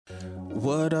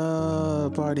What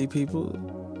up, party people?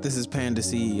 This is Panda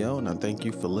CEO, and I thank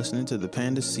you for listening to the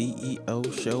Panda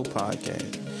CEO Show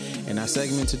podcast. And our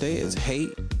segment today is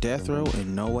Hate, Death Row,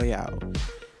 and No Way Out.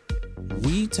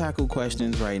 We tackle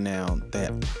questions right now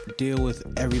that deal with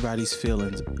everybody's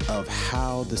feelings of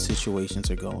how the situations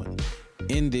are going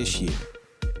in this year.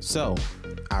 So,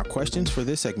 our questions for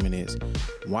this segment is,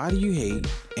 why do you hate,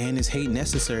 and is hate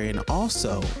necessary? And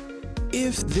also,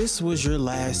 if this was your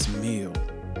last meal,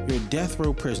 you're a death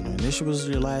row prisoner, and this was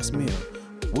your last meal,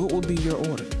 what would be your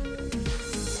order?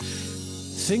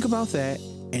 Think about that,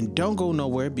 and don't go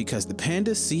nowhere because the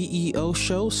Panda CEO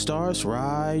Show starts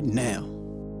right now.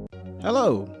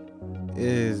 Hello,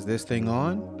 is this thing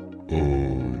on?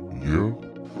 Yeah.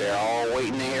 They're all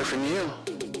waiting to hear from you.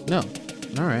 No,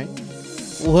 alright.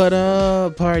 What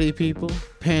up, party people?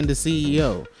 Panda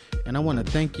CEO, and I want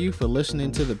to thank you for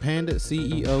listening to the Panda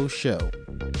CEO Show.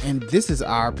 And this is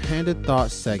our Panda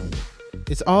Thoughts segment.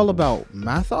 It's all about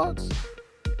my thoughts,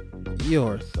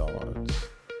 your thoughts,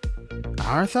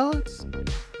 our thoughts.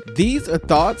 These are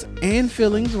thoughts and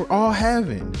feelings we're all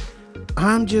having.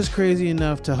 I'm just crazy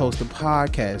enough to host a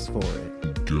podcast for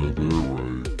it. Got that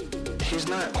right. He's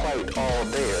not quite all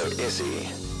there, is he?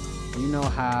 You know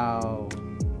how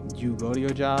you go to your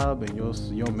job and your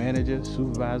manager,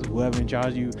 supervisor, whoever in charge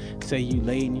of you say you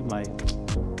late and you like,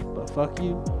 but fuck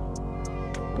you.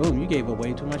 Boom, you gave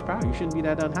away too much power. You shouldn't be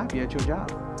that unhappy at your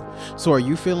job. So are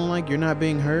you feeling like you're not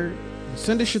being heard?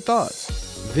 Send us your thoughts.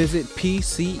 Visit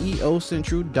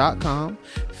pceocentral.com,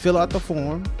 fill out the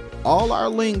form. All our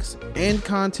links and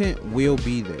content will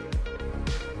be there.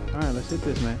 All right, let's hit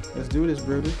this, man. Let's do this,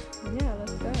 Brutus. Yeah,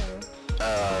 let's go.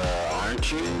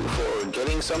 Aren't you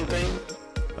forgetting something?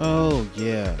 Oh,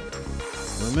 yeah.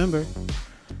 Remember,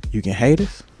 you can hate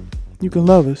us, you can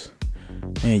love us,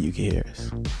 and you can hear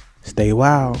us. Stay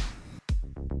wild.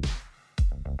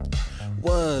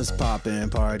 What's poppin',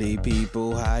 party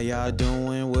people? How y'all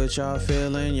doing? What y'all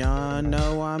feeling? Y'all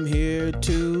know I'm here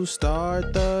to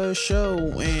start the show.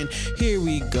 And here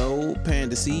we go,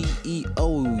 Panda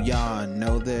CEO. Y'all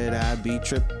know that I be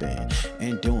trippin'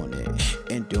 and doing it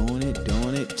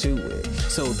to it.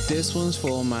 So this one's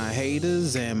for my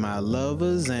haters and my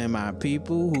lovers and my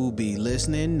people who be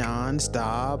listening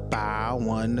non-stop. I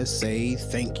wanna say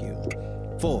thank you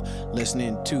for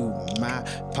listening to my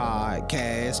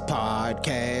broadcast.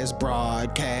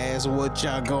 What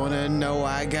y'all gonna know?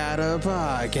 I got a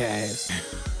podcast.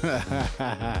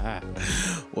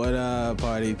 What up,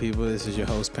 party people? This is your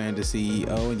host, Panda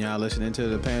CEO, and y'all listening to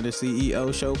the Panda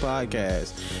CEO Show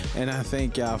podcast. And I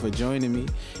thank y'all for joining me.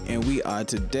 And we are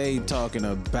today talking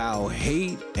about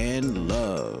hate and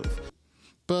love,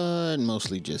 but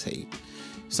mostly just hate.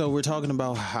 So we're talking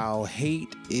about how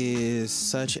hate is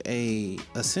such a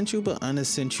essential but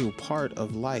unessential part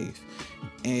of life.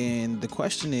 And the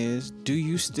question is, do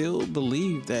you still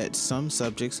believe that some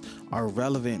subjects are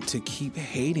relevant to keep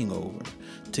hating over,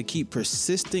 to keep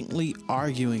persistently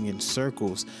arguing in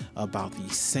circles about the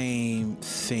same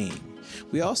thing?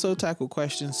 We also tackle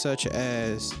questions such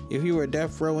as, if you were a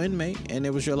death row inmate and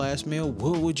it was your last meal,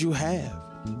 what would you have?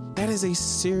 That is a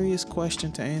serious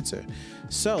question to answer.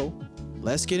 So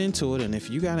let's get into it, and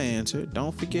if you got an answer,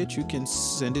 don't forget you can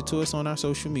send it to us on our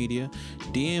social media,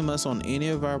 DM us on any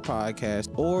of our podcasts,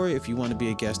 or if you want to be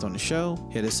a guest on the show,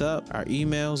 hit us up, our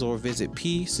emails, or visit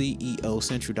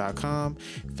pceocentral.com,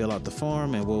 fill out the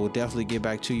form, and we'll definitely get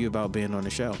back to you about being on the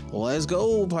show. Let's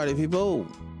go, party people.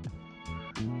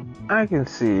 I can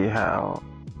see how,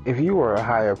 if you were a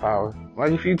higher power,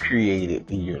 like if you created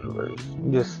the universe,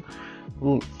 just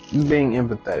being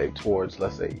empathetic towards,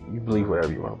 let's say, you believe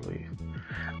whatever you want to believe,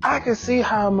 I can see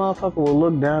how a motherfucker will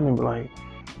look down and be like,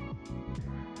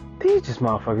 these just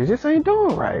motherfuckers just ain't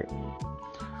doing right.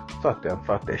 Fuck them,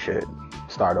 fuck that shit.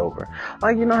 Start over.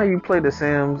 Like, you know how you play The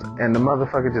Sims and the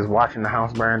motherfucker just watching the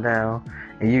house burn down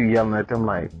and you yelling at them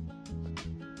like,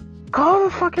 call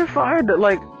the fucking fire.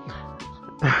 Like,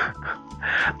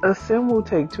 a sim will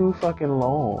take too fucking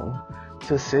long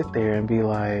to sit there and be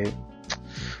like,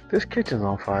 this kitchen's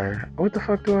on fire. What the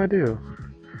fuck do I do?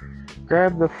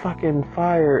 Grab the fucking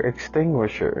fire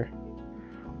extinguisher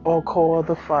or call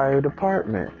the fire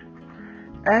department.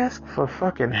 Ask for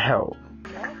fucking help.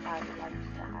 Nobody likes to ask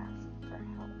for help.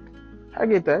 I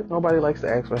get that. Nobody likes to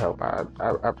ask for help. I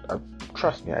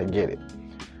trust me, I get it.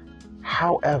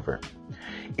 However,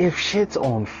 if shit's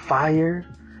on fire,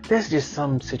 there's just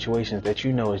some situations that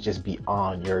you know is just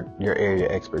beyond your area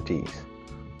of expertise. Yeah.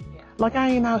 Like, I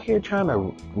ain't out here trying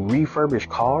to refurbish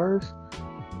cars.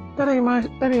 That ain't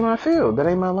my field. That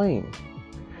ain't my lane.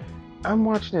 I'm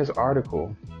watching this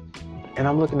article and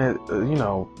I'm looking at,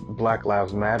 Black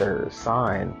Lives Matter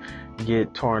sign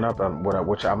get torn up on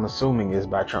which I'm assuming is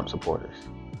by Trump supporters.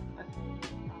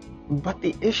 But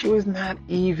the issue is not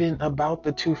even about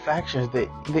the two factions. The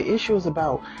issue is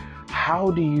about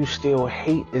how do you still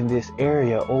hate in this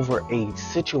area over a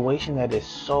situation that is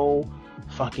so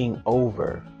fucking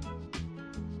over.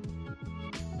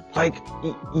 Like,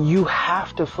 you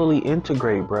have to fully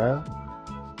integrate, bruh.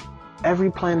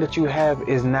 Every plan that you have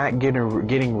is not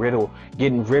getting rid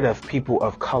of people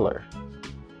of color.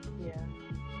 Yeah.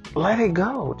 Let it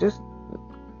go. Just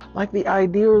like the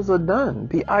ideals are done.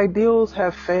 The ideals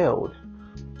have failed.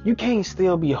 You can't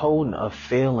still be holding a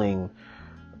failing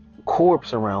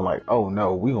corpse around like, oh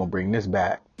no, we gonna bring this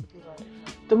back.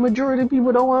 The majority of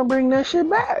people don't want to bring that shit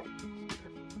back.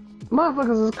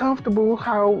 Motherfuckers is comfortable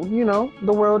how, you know,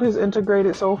 the world has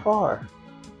integrated so far.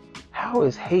 How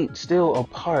is hate still a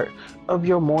part of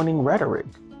your morning rhetoric?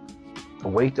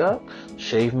 Wake up,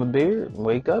 shave my beard,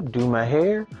 wake up, do my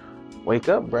hair, wake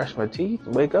up, brush my teeth,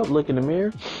 wake up, look in the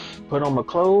mirror, put on my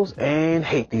clothes, and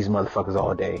hate these motherfuckers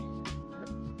all day.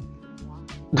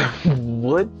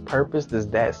 What purpose does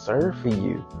that serve for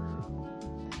you?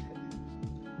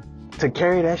 To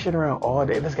carry that shit around all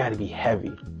day, that's gotta be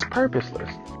heavy. It's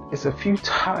purposeless. It's a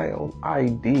futile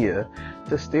idea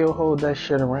to still hold that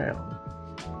shit around.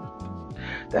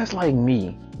 That's like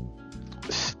me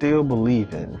still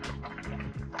believing.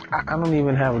 I don't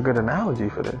even have a good analogy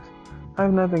for this. I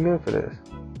have nothing good for this.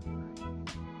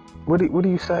 What do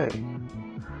you say?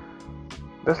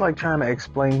 That's like trying to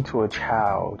explain to a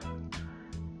child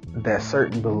that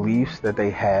certain beliefs that they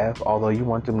have, although you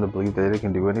want them to believe that they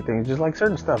can do anything, just like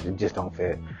certain stuff that just don't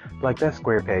fit. Like that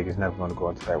square peg is never going to go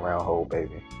into that round hole,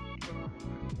 baby.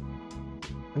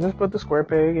 And just put the square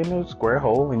peg in the square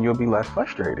hole and you'll be less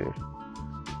frustrated.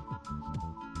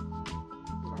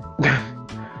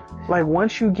 Like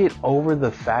once you get over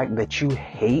the fact that you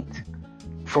hate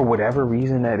for whatever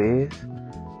reason that is,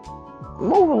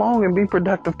 move along and be a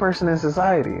productive person in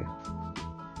society.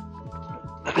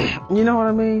 You know what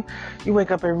I mean? You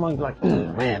wake up every morning like,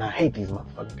 man, I hate these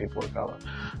motherfucking people of color.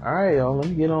 All right, y'all, let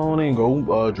me get on and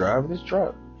go drive this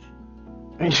truck.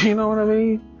 You know what I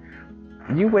mean?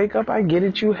 You wake up, I get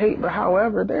it, you hate, but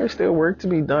however, there's still work to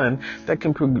be done that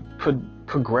can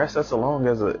progress us along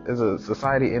as a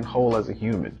society in whole, as a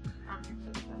human.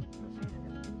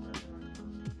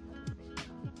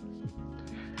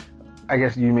 I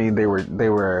guess you mean they were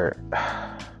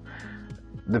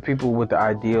the people with the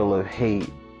ideal of hate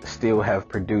still have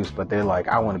produced, but they're like,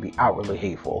 I want to be outwardly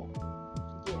hateful.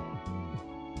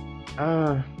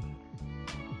 Yeah.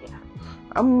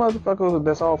 I'm a motherfucker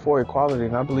that's all for equality,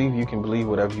 and I believe you can believe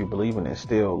whatever you believe in and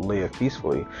still live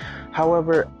peacefully.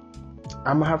 However,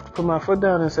 I'm gonna have to put my foot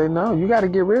down and say, no, you got to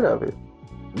get rid of it.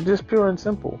 Just pure and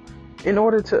simple. In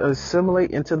order to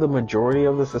assimilate into the majority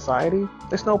of the society,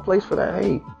 there's no place for that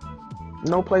hate.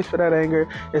 No place for that anger.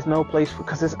 There's no place for,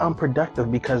 because it's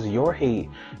unproductive, because your hate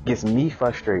gets me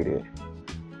frustrated.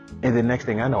 And the next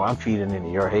thing I know, I'm feeding into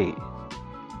your hate.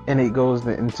 And it goes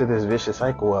into this vicious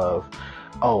cycle of,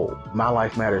 oh, my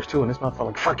life matters too. And this motherfucker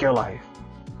like, fuck your life.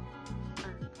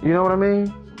 You know what I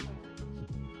mean?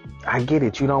 I get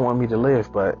it. You don't want me to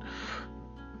live, but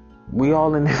we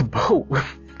all in this boat,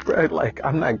 right? Like,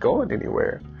 I'm not going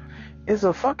anywhere. It's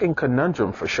a fucking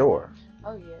conundrum for sure.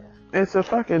 Oh, yeah. It's a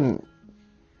fucking...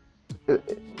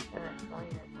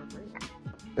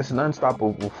 It's an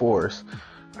unstoppable force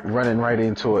running right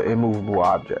into an immovable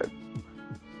object.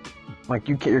 Like,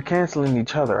 you're canceling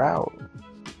each other out.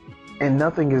 And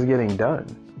nothing is getting done.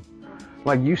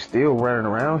 Like, you still running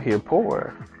around here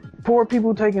poor. Poor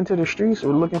people taking to the streets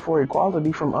or looking for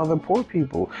equality from other poor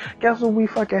people. Guess what we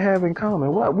fucking have in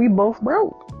common? What? We both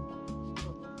broke.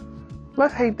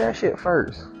 Let's hate that shit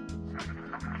first.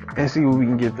 And see what we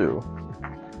can get through.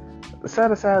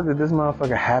 Set aside that this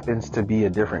motherfucker happens to be a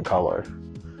different color.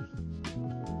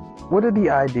 What are the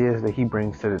ideas that he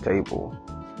brings to the table?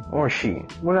 Or she?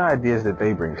 What are the ideas that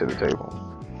they bring to the table?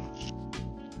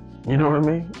 You know what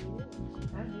I mean?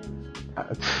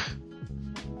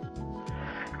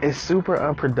 It's super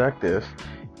unproductive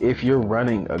if you're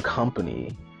running a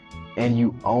company and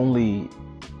you only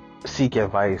seek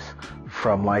advice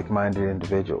from like-minded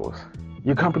individuals.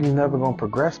 Your company's never going to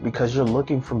progress because you're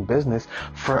looking for business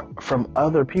from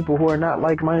other people who are not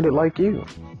like-minded like you.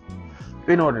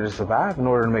 In order to survive, in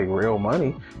order to make real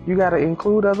money, you got to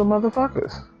include other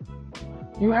motherfuckers.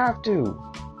 You have to.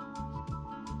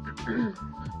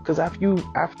 Because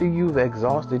after you've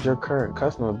exhausted your current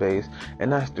customer base,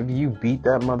 and after you beat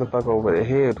that motherfucker over the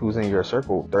head who's in your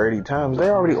circle 30 times,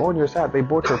 they're already on your side. They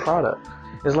bought your product.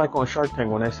 It's like on Shark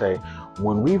Tank when they say,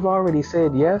 when we've already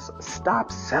said yes,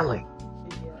 stop selling.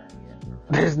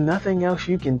 There's nothing else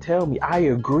you can tell me. I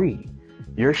agree.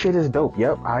 Your shit is dope.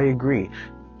 Yep, I agree.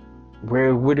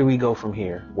 Where do we go from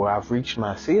here? Well, I've reached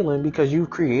my ceiling because you've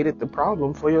created the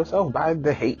problem for yourself by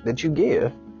the hate that you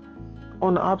give.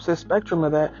 On the opposite spectrum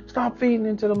of that, stop feeding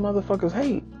into the motherfucker's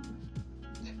hate.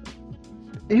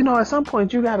 You know, at some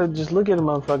point you gotta just look at a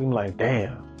motherfucking like,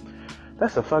 damn,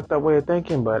 that's a fucked up way of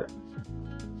thinking, but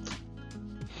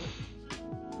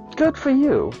good for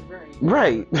you.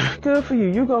 Right. Good for you.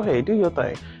 You go ahead, do your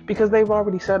thing. Because they've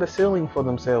already set a ceiling for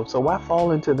themselves, so why fall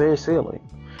into their ceiling?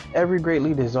 Every great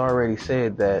leader has already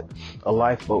said that a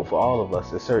lifeboat for all of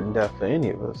us is certain death for any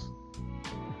of us.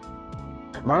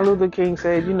 Martin Luther King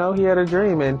said, you know, he had a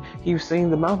dream and he's seen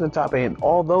the mountaintop, and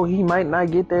although he might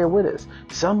not get there with us,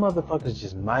 some motherfuckers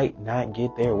just might not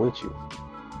get there with you.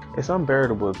 It's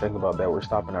unbearable to think about that we're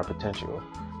stopping our potential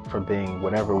from being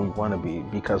whatever we want to be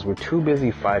because we're too busy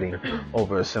fighting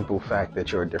over a simple fact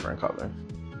that you're a different color.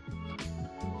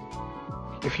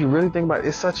 If you really think about it,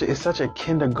 it's such a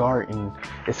kindergarten,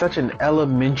 it's such an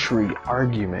elementary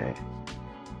argument.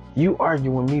 You argue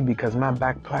with me because my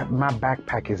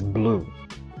backpack is blue.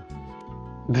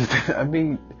 I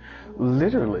mean,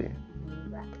 literally,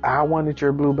 I wanted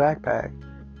your blue backpack.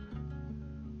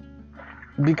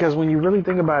 Because when you really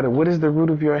think about it, what is the root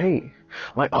of your hate?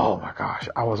 Like, oh my gosh,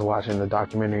 I was watching the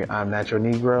documentary I'm Not Your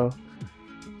Negro.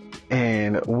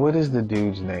 And what is the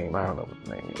dude's name? I don't know what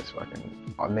the name is.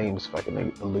 Names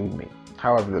fucking elude me.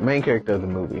 However, the main character of the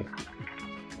movie,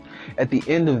 at the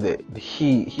end of it,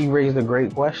 he raised a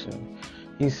great question.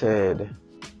 He said,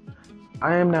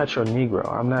 I am not your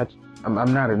Negro. I'm not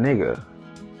a nigga.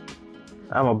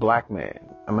 I'm a black man.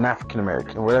 I'm an African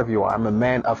American, whatever you are. I'm a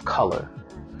man of color.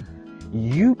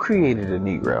 You created a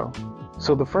Negro.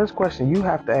 So the first question you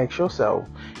have to ask yourself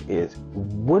is,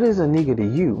 what is a nigga to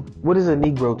you? What is a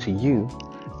Negro to you?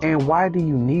 And why do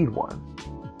you need one?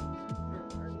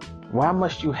 Why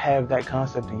must you have that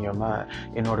concept in your mind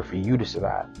in order for you to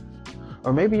survive?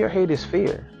 Or maybe your hate is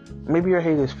fear. Maybe your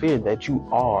hate is fear that you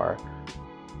are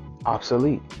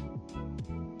obsolete.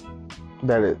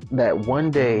 That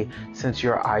one day, since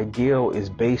your ideal is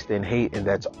based in hate and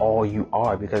that's all you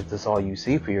are because that's all you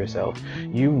see for yourself,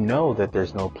 you know that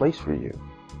there's no place for you.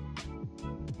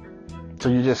 So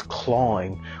you're just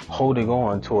clawing, holding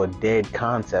on to a dead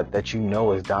concept that you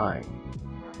know is dying.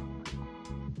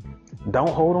 Don't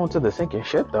hold on to the sinking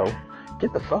ship though.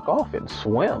 Get the fuck off and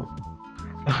swim.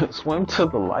 Swim to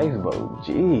the lifeboat.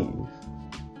 Jeez.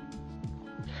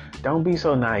 Don't be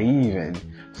so naive and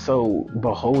so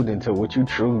beholden to what you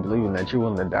truly believe in that you're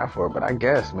willing to die for. But I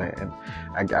guess, man,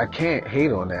 I can't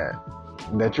hate on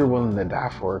that you're willing to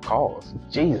die for a cause.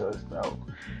 Jesus, though.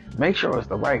 Make sure it's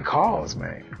the right cause,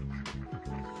 man.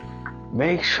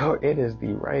 Make sure it is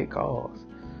the right cause.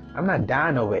 I'm not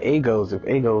dying over egos if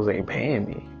egos ain't paying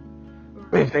me.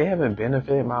 If they haven't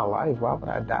benefited my life, why would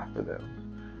I die for them?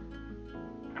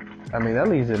 I mean, that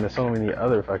leads into so many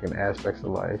other fucking aspects of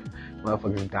life.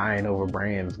 Motherfuckers dying over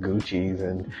brands, Gucci's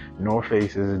and North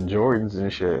Faces and Jordans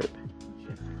and shit.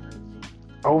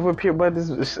 Over pure, but it's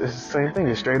the same thing.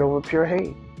 It's straight over pure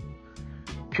hate.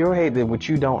 Pure hate that what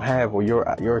you don't have or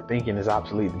your thinking is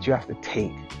obsolete, that you have to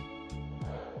take.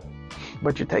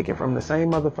 But you're taking from the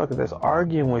same motherfucker that's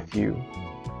arguing with you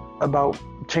about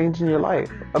changing your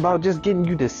life, about just getting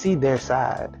you to see their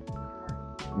side.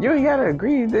 You ain't gotta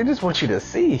agree, they just want you to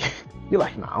see. You're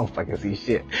like, nah, I don't fucking see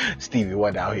shit. Stevie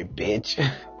Wonder out here, bitch.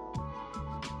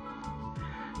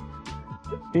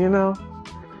 You know?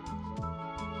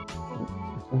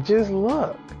 Just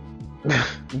look.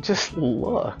 Just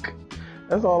look.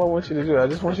 That's all I want you to do. I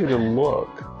just want you to look.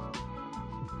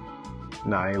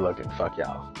 Nah, I ain't looking. Fuck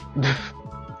y'all.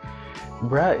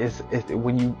 Bruh, it's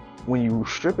when you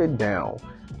strip it down,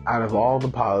 out of all the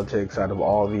politics, out of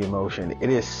all the emotion, it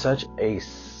is such a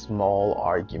small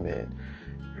argument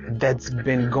that's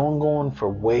been going on for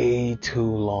way too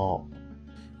long.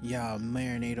 Y'all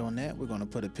marinate on that. We're gonna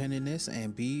put a pin in this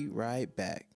and be right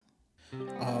back.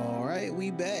 All right, we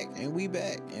back and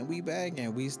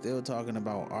we still talking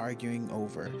about arguing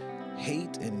over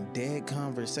hate and dead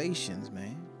conversations,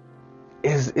 man.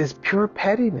 Is pure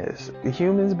pettiness.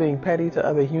 Humans being petty to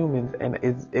other humans, and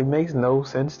it makes no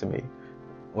sense to me.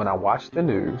 When I watch the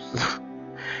news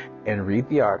and read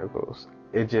the articles,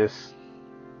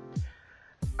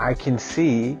 I can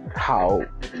see how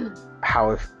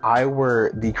if I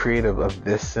were the creative of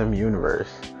this sim universe,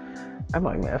 I'm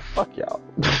like, man, fuck y'all.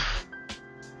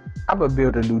 I'm gonna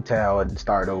build a new town and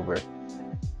start over.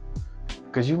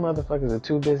 Cause you motherfuckers are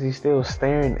too busy still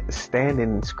standing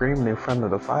and screaming in front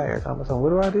of the fire. I'm like, what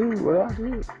do I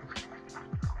do?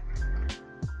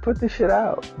 Put this shit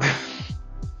out.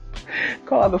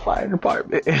 Call the fire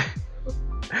department.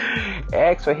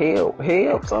 Ask for help.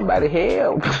 Help. Somebody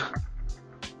help.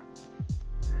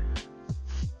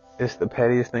 It's the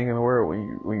pettiest thing in the world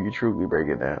when you truly break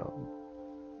it down.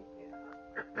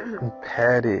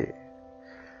 Petty.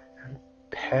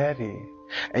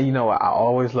 And you know what? I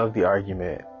always love the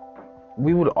argument.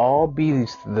 We would all be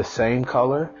the same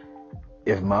color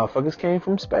if motherfuckers came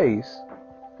from space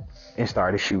and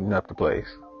started shooting up the place.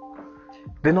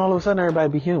 Then all of a sudden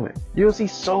everybody be human. You'll see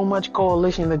so much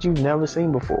coalition that you've never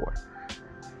seen before.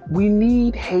 We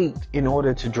need hate in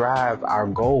order to drive our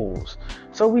goals.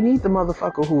 So we need the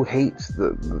motherfucker who hates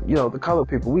the colored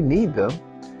people. We need them.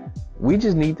 We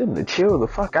just need them to chill the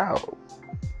fuck out.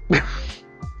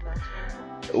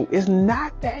 It's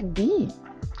not that deep.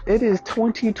 It is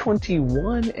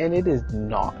 2021 and it is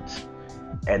not,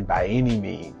 and by any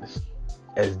means,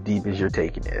 as deep as you're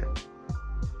taking it.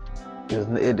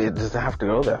 It doesn't have to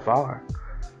go that far.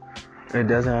 It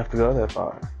doesn't have to go that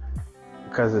far.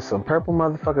 Because if some purple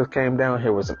motherfuckers came down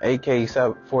here with some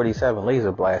AK-47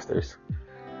 laser blasters,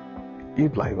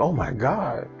 you'd be like, oh my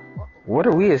God, what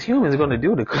are we as humans going to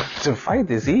do to fight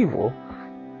this evil?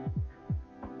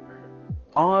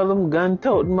 All them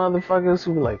gun-toting motherfuckers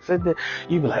who be like, sit there,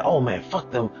 you be like, oh man,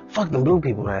 fuck them blue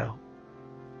people now.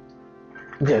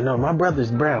 Yeah, no, my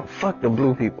brother's brown, fuck the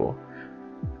blue people.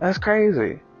 That's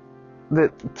crazy.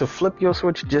 To flip your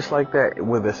switch just like that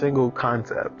with a single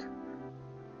concept.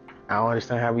 I don't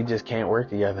understand how we just can't work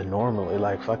together normally,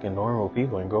 like fucking normal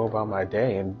people, and go about my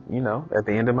day. And, you know, at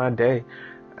the end of my day,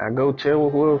 I go chill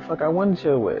with whoever the fuck I want to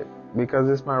chill with. Because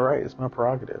it's my right, it's my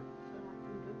prerogative.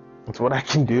 It's what I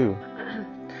can do.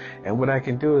 And what I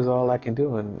can do is all I can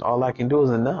do, and all I can do is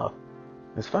enough.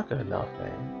 It's fucking enough,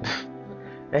 man.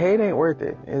 The hate ain't worth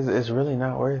it. It's really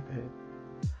not worth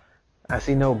it. I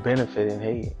see no benefit in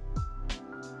hate.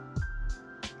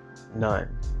 None.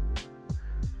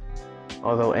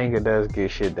 Although anger does get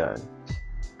shit done.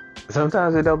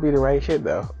 Sometimes it don't be the right shit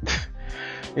though.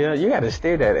 You know, you gotta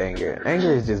steer that anger.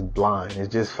 Anger is just blind.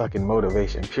 It's just fucking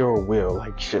motivation, pure will.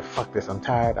 Like, shit, fuck this. I'm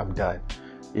tired. I'm done.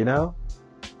 You know?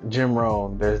 Jim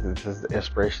Rohn, there's this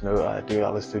inspirational dude I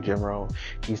listen to, Jim Rohn.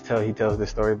 He tells this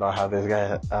story about how this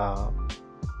guy,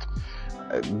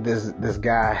 this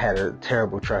guy had a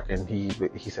terrible truck, and he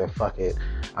said, fuck it,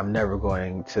 I'm never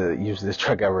going to use this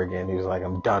truck ever again. He was like,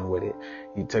 I'm done with it.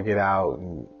 He took it out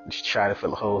and tried to fill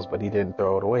the holes, but he didn't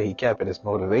throw it away. He kept it as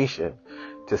motivation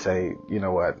to say, you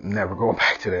know what, never going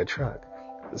back to that truck.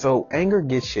 So anger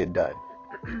gets shit done.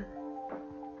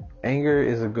 Anger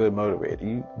is a good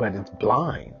motivator, but it's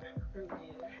blind.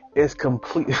 It's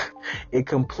complete. It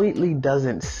completely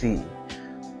doesn't see.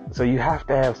 So you have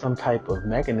to have some type of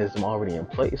mechanism already in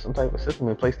place, some type of system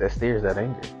in place that steers that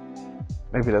anger.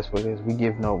 Maybe that's what it is. We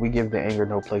give the anger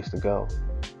no place to go.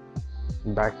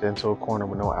 Backed into a corner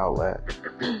with no outlet.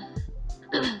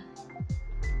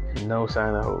 No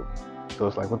sign of hope. So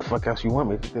it's like, what the fuck else you want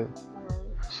me to do?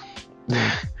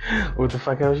 What the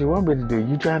fuck else you want me to do?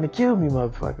 You trying to kill me,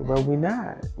 motherfucker? But we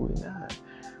not.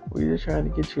 We're just trying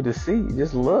to get you to see.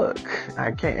 Just look.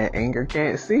 Anger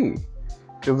can't see.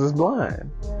 Because it's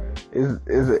blind. It's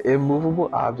an immovable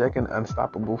object, an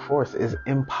unstoppable force. It's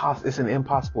an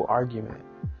impossible argument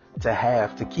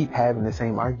to keep having the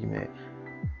same argument.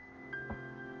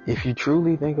 If you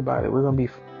truly think about it, we're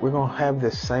gonna have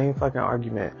this same fucking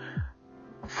argument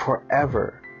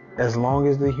forever. As long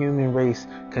as the human race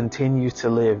continues to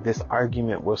live, this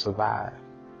argument will survive.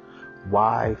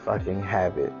 Why fucking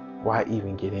have it? Why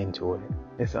even get into it?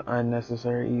 It's an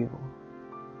unnecessary evil.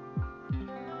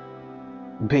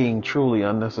 Being truly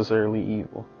unnecessarily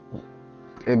evil.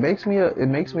 It makes me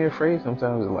afraid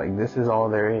sometimes. Like, this is all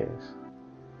there is.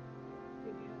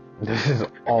 This is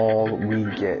all we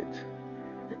get.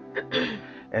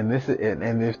 And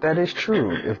if that is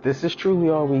true, if this is truly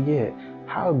all we get,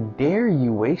 how dare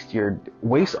you waste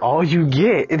all you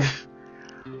get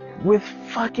with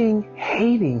fucking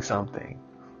hating something?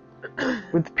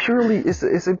 With purely, it's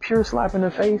a pure slap in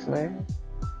the face, man.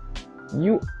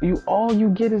 All you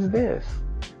get is this.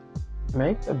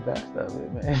 Make the best of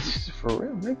it, man. Just for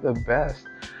real, make the best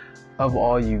of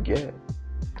all you get.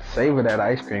 Savor that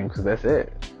ice cream, because that's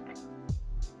it.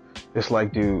 It's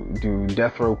like, do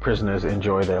death row prisoners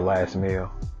enjoy their last meal?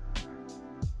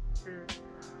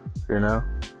 You know?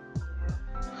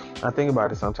 I think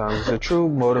about it sometimes. It's a true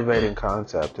motivating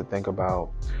concept to think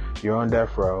about. You're on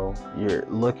death row. You're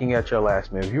looking at your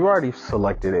last meal. You already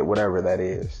selected it, whatever that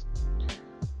is.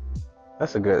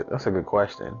 That's a good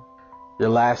question. Your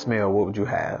last meal, what would you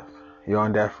have? You're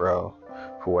on death row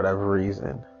for whatever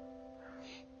reason.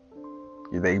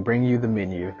 They bring you the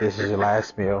menu. This is your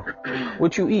last meal.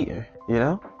 What you eating? You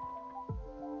know?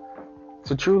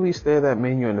 To truly stare that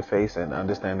menu in the face and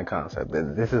understand the concept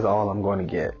that this is all I'm going to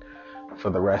get for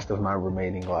the rest of my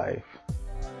remaining life.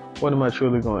 What am I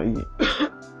truly going to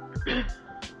eat?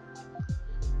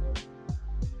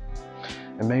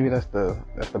 And maybe that's the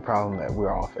problem that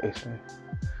we're all facing.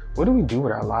 What do we do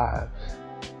with our lives?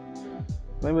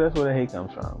 Maybe that's where the hate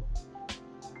comes from.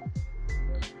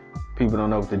 People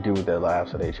don't know what to do with their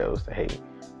lives, so they chose to hate.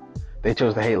 They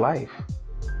chose to hate life.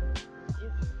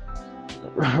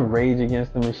 Rage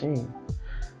against the machine.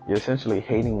 You're essentially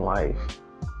hating life.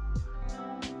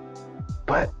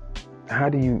 But how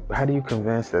do you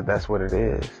convince that that's what it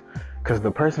is? Because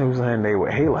the person who's saying they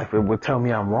would hate life, it would tell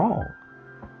me I'm wrong.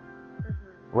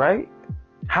 Right?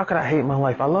 How could I hate my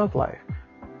life? I love life.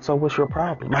 So what's your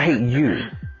problem? I hate you.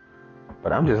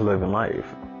 But I'm just living life.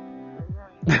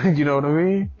 You know what I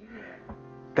mean?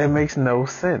 That makes no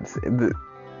sense.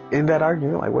 In that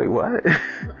argument, like, wait, what?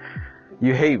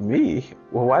 You hate me?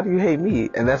 Well, why do you hate me?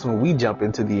 And that's when we jump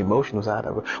into the emotional side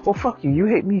of it. Well, fuck you. You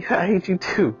hate me. I hate you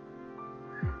too.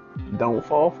 Don't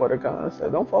fall for the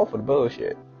concept. Don't fall for the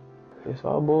bullshit. It's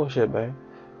all bullshit, man.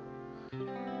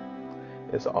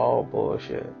 It's all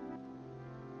bullshit.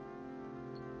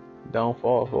 Don't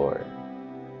fall for it.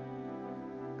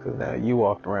 Because now you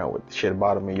walking around with the shit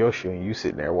bottom of your shoe and you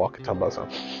sitting there walking, talking about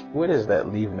something. What is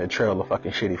that, leaving a trail of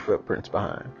fucking shitty footprints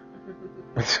behind?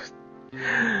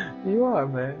 You are,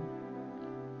 man.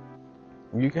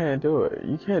 You can't do it.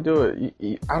 You can't do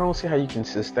it. I don't see how you can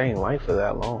sustain life for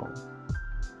that long.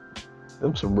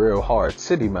 Them some real hard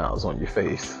city miles on your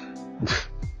face.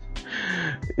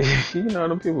 You know,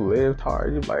 them people lived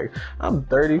hard. You're like, I'm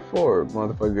 34,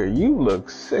 motherfucker. You look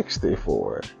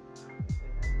 64.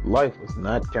 Life was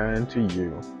not kind to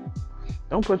you.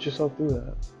 Don't put yourself through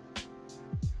that.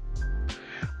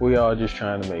 We all just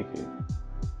trying to make it.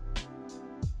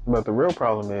 But the real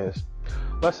problem is,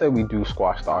 let's say we do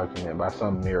squash the argument by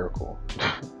some miracle.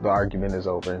 The argument is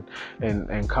over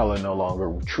and color no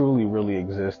longer truly really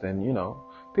exists, and, you know,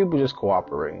 people just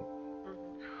cooperate.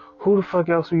 Who the fuck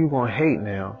else are you gonna hate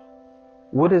now?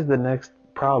 What is the next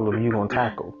problem you gonna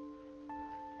tackle?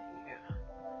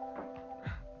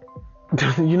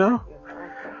 You know?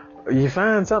 You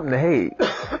find something to hate.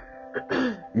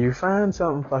 You find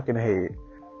something fucking to hate.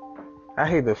 I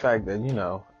hate the fact that, you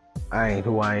know, I ain't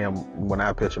who I am when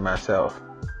I picture myself.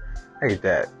 I hate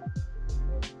that.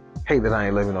 Hate that I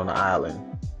ain't living on an island.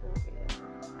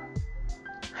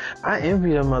 I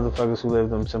envy them motherfuckers who live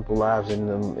them simple lives in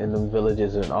them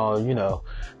villages and all, you know.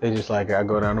 They just like, I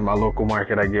go down to my local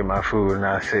market, I get my food, and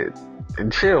I sit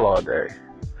and chill all day.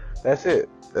 That's it.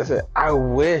 That's it. I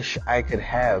wish I could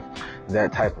have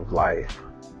that type of life.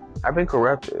 I've been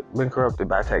corrupted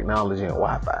by technology and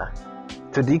Wi-Fi.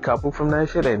 To decouple from that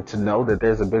shit and to know that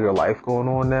there's a bigger life going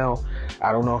on now,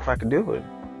 I don't know if I could do it.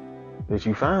 But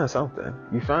you find something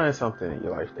in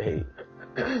your life to hate.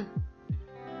 You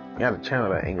gotta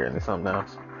channel that anger into something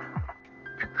else.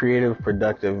 Creative,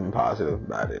 productive, and positive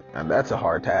about it. And that's a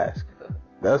hard task.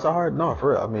 No,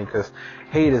 for real. I mean, because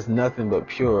hate is nothing but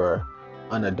pure,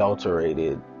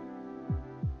 unadulterated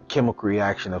chemical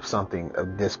reaction of something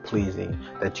of displeasing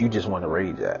that you just want to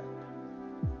rage at.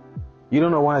 You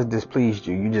don't know why it displeased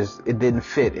you. It didn't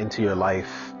fit into your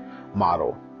life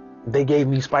model. They gave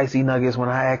me spicy nuggets when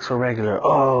I asked for regular.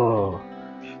 Oh,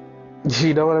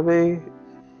 you know what I mean?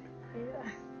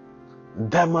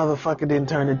 That motherfucker didn't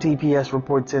turn the TPS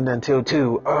reports in until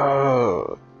 2.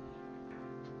 Oh.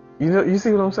 You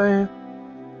see what I'm saying?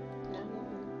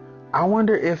 I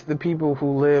wonder if the people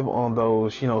who live on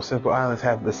those, you know, simple islands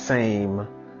have the same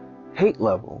hate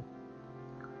level.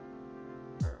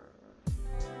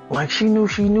 Like, she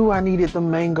knew I needed the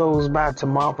mangoes by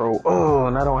tomorrow. Oh,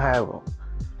 and I don't have them.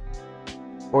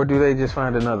 Or do they just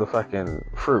find another fucking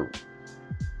fruit?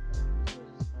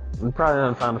 You probably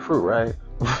don't find the fruit, right?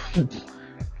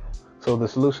 So the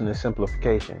solution is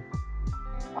simplification.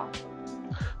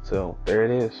 So there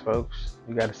it is, folks.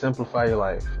 You got to simplify your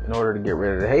life in order to get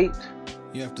rid of the hate.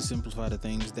 You have to simplify the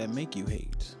things that make you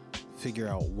hate. Figure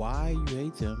out why you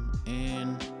hate them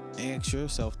and ask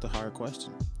yourself the hard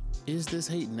question. Is this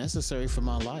hate necessary for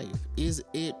my life? Is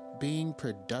it being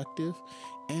productive?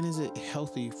 And is it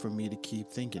healthy for me to keep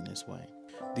thinking this way?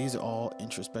 These are all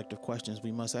introspective questions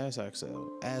we must ask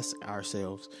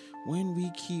ourselves when we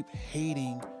keep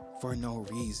hating for no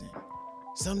reason.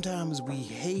 Sometimes we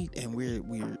hate and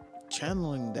we're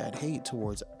channeling that hate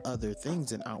towards other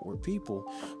things and outward people,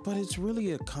 but it's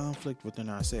really a conflict within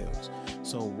ourselves.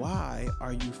 So why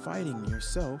are you fighting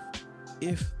yourself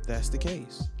if that's the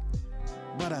case?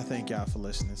 But I thank y'all for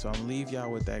listening. So I'm gonna leave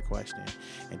y'all with that question.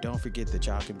 And don't forget that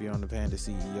y'all can be on the Panda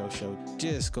CEO show.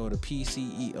 Just go to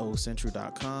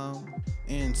pceocentral.com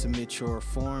and submit your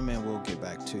form and we'll get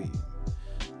back to you.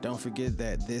 Don't forget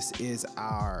that this is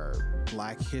our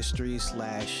Black History /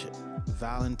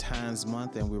 Valentine's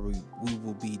month, and we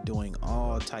will be doing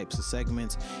all types of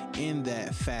segments in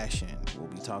that fashion. We'll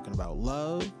be talking about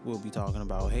love, we'll be talking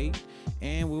about hate,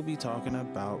 and we'll be talking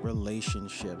about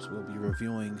relationships. We'll be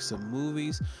reviewing some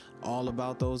movies all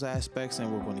about those aspects,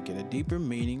 and we're going to get a deeper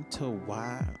meaning to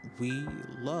why we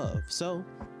love. So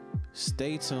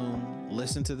stay tuned,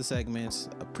 listen to the segments.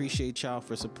 Appreciate y'all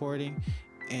for supporting,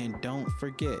 and don't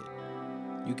forget,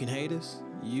 you can hate us,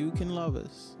 you can love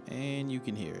us, and you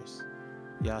can hear us.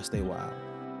 Y'all stay wild.